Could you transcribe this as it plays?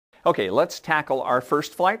Okay, let's tackle our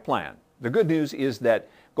first flight plan. The good news is that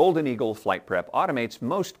Golden Eagle FlightPrep automates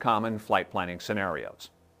most common flight planning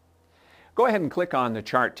scenarios. Go ahead and click on the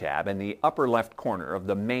Chart tab in the upper left corner of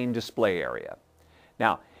the main display area.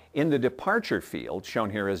 Now, in the Departure field,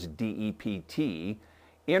 shown here as DEPT,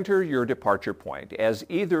 enter your departure point as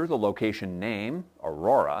either the location name,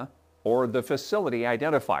 Aurora, or the facility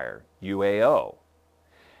identifier, UAO.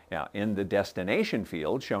 Now, in the Destination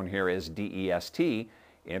field, shown here as DEST,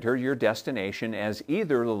 enter your destination as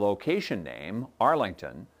either the location name,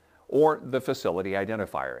 Arlington, or the facility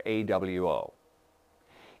identifier, AWO.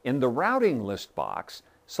 In the Routing list box,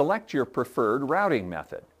 select your preferred routing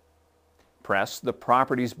method. Press the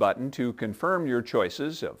Properties button to confirm your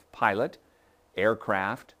choices of pilot,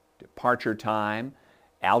 aircraft, departure time,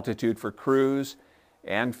 altitude for cruise,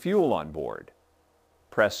 and fuel on board.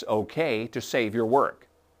 Press OK to save your work.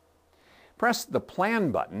 Press the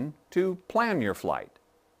Plan button to plan your flight.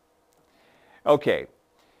 Okay,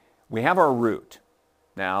 we have our route.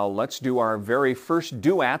 Now let's do our very first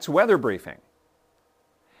DUATS weather briefing.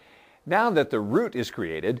 Now that the route is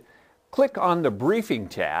created, click on the Briefing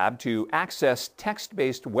tab to access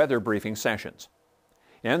text-based weather briefing sessions.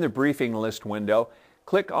 In the Briefing List window,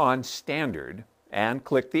 click on Standard and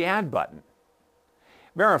click the Add button.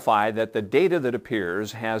 Verify that the data that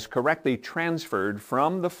appears has correctly transferred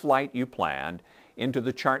from the flight you planned into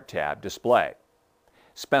the Chart tab display.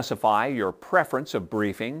 Specify your preference of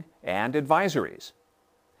briefing and advisories.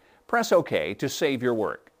 Press OK to save your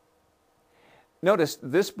work. Notice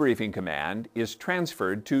this briefing command is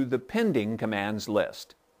transferred to the pending commands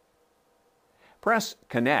list. Press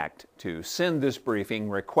Connect to send this briefing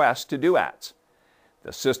request to DUATS.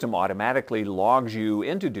 The system automatically logs you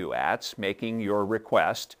into DUATS, making your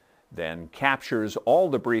request, then captures all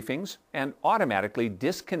the briefings and automatically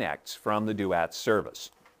disconnects from the DUATS service.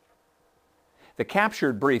 The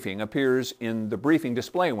captured briefing appears in the briefing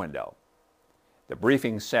display window. The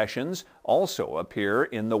briefing sessions also appear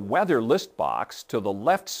in the weather list box to the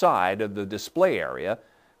left side of the display area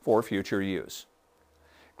for future use.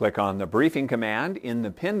 Click on the briefing command in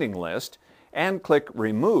the pending list and click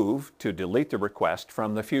Remove to delete the request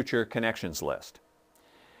from the future connections list.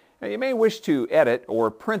 Now, you may wish to edit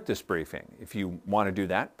or print this briefing. If you want to do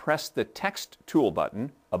that, press the Text tool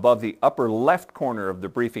button above the upper left corner of the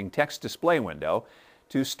briefing text display window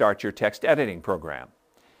to start your text editing program.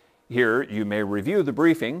 Here you may review the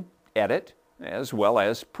briefing, edit, as well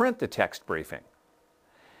as print the text briefing.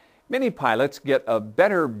 Many pilots get a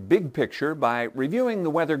better big picture by reviewing the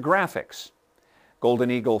weather graphics.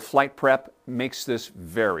 Golden Eagle FlightPrep makes this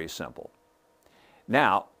very simple.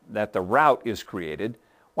 Now that the route is created,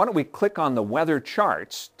 why don't we click on the Weather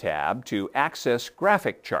Charts tab to access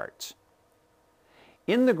graphic charts.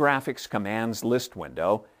 In the Graphics Commands list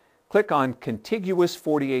window, click on Contiguous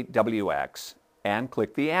 48WX and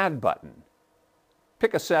click the Add button.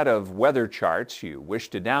 Pick a set of weather charts you wish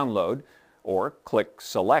to download or click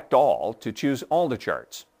Select All to choose all the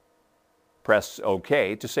charts. Press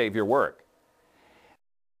OK to save your work.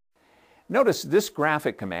 Notice this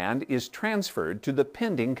graphic command is transferred to the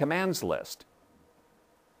pending commands list.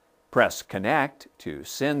 Press Connect to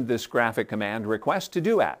send this graphic command request to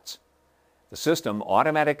DUATS. The system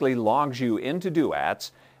automatically logs you into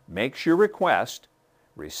DUATS, makes your request,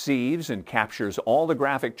 receives and captures all the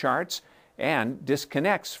graphic charts, and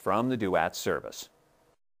disconnects from the DUATS service.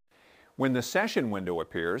 When the session window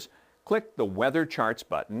appears, click the Weather Charts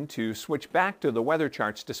button to switch back to the Weather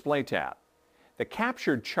Charts display tab. The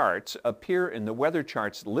captured charts appear in the Weather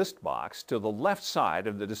Charts list box to the left side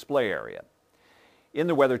of the display area. In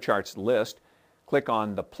the Weather Charts list, click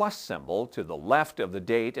on the plus symbol to the left of the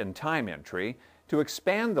date and time entry to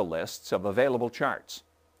expand the lists of available charts.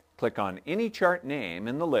 Click on any chart name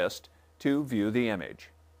in the list to view the image.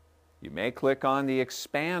 You may click on the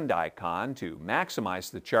Expand icon to maximize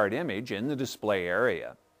the chart image in the display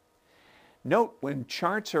area. Note when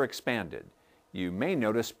charts are expanded, you may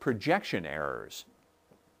notice projection errors.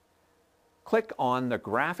 Click on the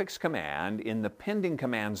Graphics command in the pending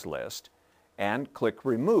commands list and click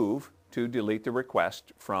Remove to delete the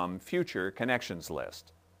request from Future Connections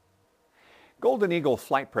list. Golden Eagle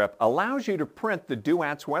FlightPrep allows you to print the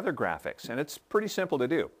DUATS weather graphics, and it's pretty simple to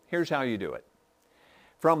do. Here's how you do it.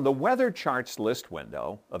 From the Weather Charts list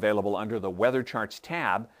window, available under the Weather Charts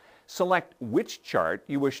tab, select which chart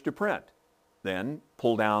you wish to print. Then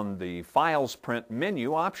pull down the Files Print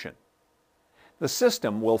menu option. The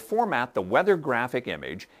system will format the weather graphic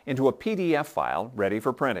image into a PDF file ready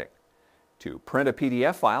for printing. To print a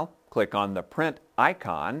PDF file, click on the Print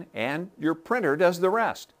icon and your printer does the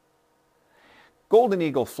rest. Golden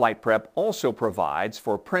Eagle FlightPrep also provides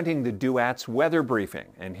for printing the DUAT's weather briefing,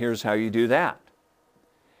 and here's how you do that.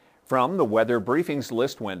 From the Weather Briefings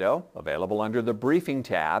list window, available under the Briefing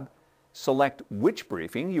tab, select which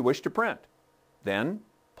briefing you wish to print. Then,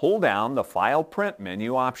 pull down the File Print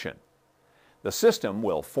menu option. The system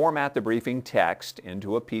will format the briefing text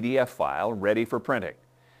into a PDF file ready for printing.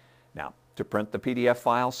 Now, to print the PDF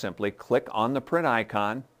file, simply click on the print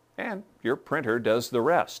icon, and your printer does the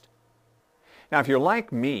rest. Now, if you're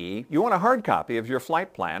like me, you want a hard copy of your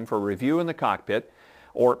flight plan for review in the cockpit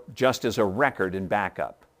or just as a record and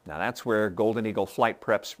backup. Now, that's where Golden Eagle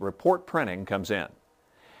FlightPrep's report printing comes in.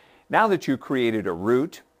 Now that you created a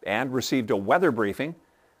route and received a weather briefing,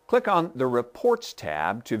 click on the Reports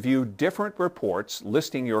tab to view different reports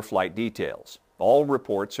listing your flight details. All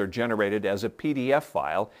reports are generated as a PDF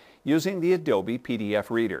file using the Adobe PDF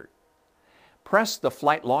Reader. Press the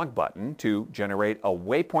Flight Log button to generate a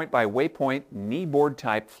waypoint-by-waypoint kneeboard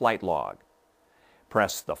type flight log.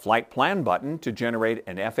 Press the Flight Plan button to generate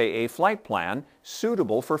an FAA flight plan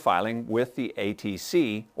suitable for filing with the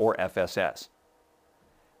ATC or FSS.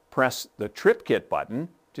 Press the Trip Kit button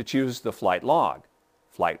to choose the flight log,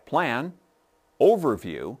 flight plan,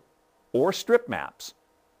 overview, or strip maps.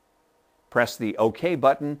 Press the OK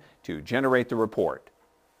button to generate the report.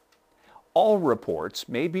 All reports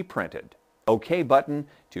may be printed. OK button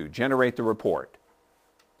to generate the report.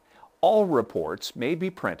 All reports may be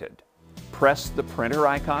printed. Press the printer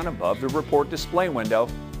icon above the report display window,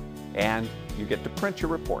 and you get to print your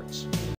reports.